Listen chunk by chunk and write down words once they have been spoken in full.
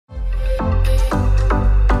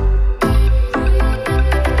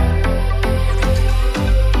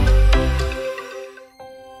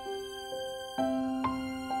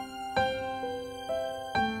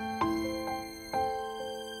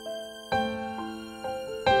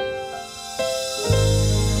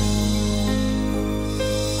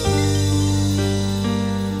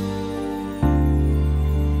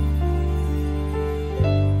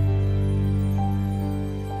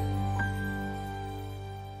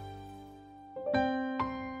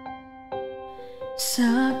Sa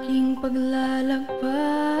aking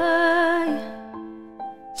paglalakbay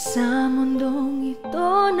sa mundong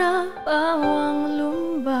ito na pawang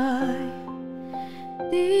lumbay,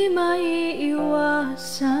 di maiiwasan,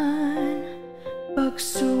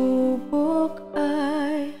 pagsubok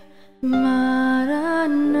ay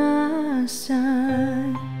maranasan.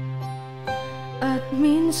 At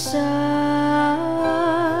minsan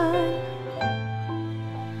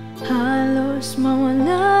halos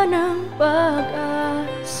mawala ng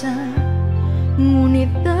pag-asa, ngunit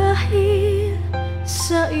dahil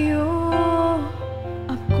sa iyo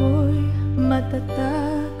ako'y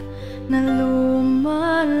matatag na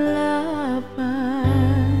lumalaban.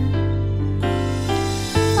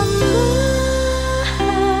 Ama,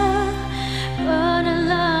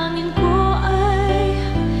 panalangin ko ay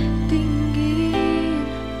dinggin,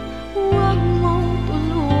 huwag mong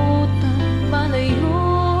tulutan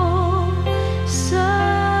malayo sa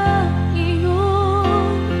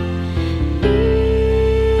iyong piling.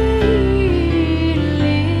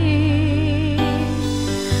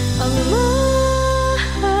 Ama,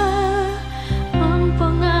 ang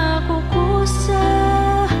pangako ko sa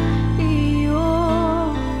iyo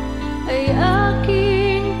ay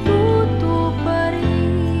aking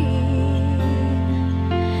tutuparin.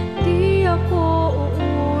 Di ako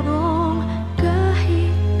uurong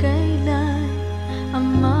kahit kailan.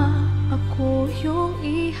 Ama, ako yung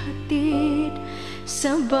ihatid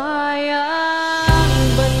sa bayang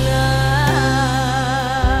banal.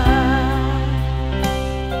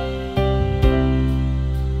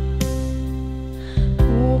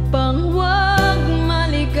 Upang wag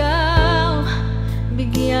maligaw,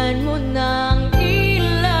 bigyan mo ng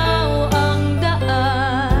ilaw ang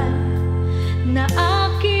daan na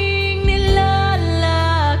aking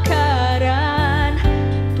nilalakaran.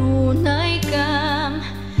 Tunay kang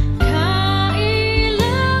kailangan,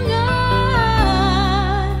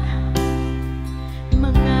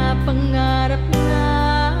 mga pangarap na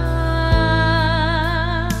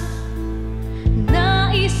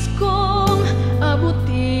nais kong abutin.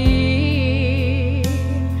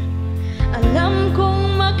 Alam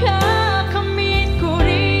kong makakamit ko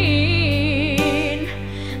rin.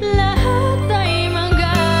 Lahat ay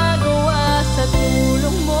magagawa sa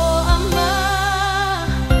tulong mo, Ama.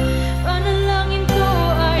 Panalangin ko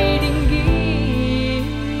ay dinggin,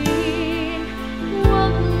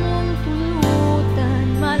 huwag mong tulutan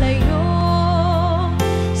malayo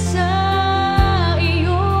sa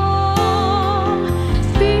iyong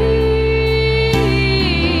piling.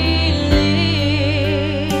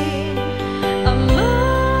 Ama,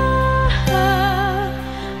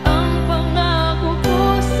 ang pangako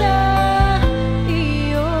ko sa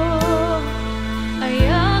iyo ay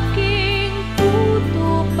aking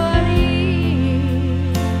tutuparin.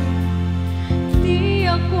 Di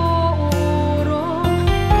ako uurong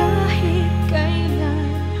kahit kailan.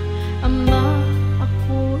 Ama,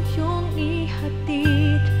 ako yung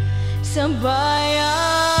ihatid sa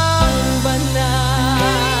bayang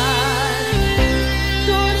banal.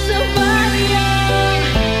 Doon sa bayang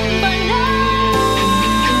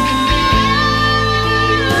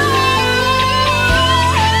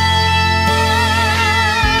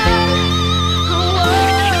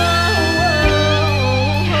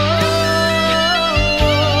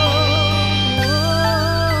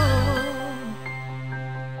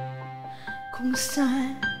kung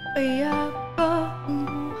saan payapa ang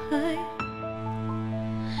buhay,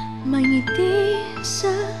 may ngiti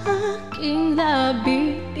sa aking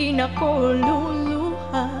labi, di na ko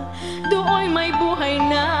luluha. Doon may buhay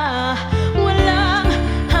na walang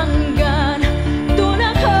hanggan. Doon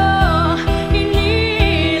ako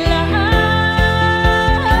inilaan.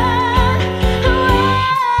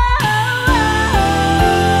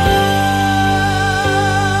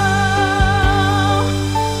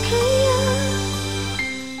 Kaya,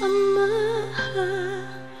 Ama,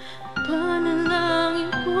 panalangin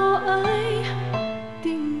ko ay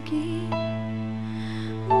dinggin,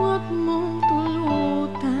 huwag mong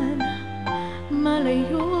tulutan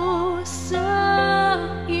malayo sa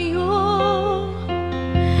iyong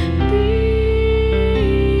piling.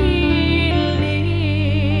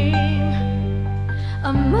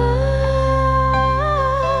 Ama,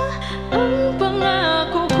 ang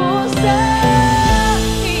pangako ko sa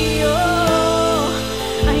iyo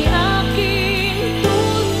ay aking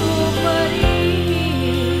tutuparin.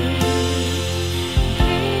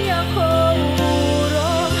 Di ako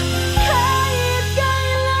uurong kahit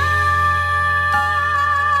kailan.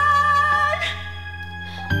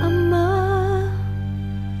 Ama,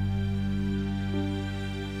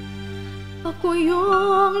 ako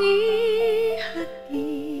yung ihatid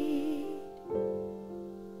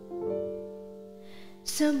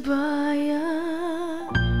sa bayan.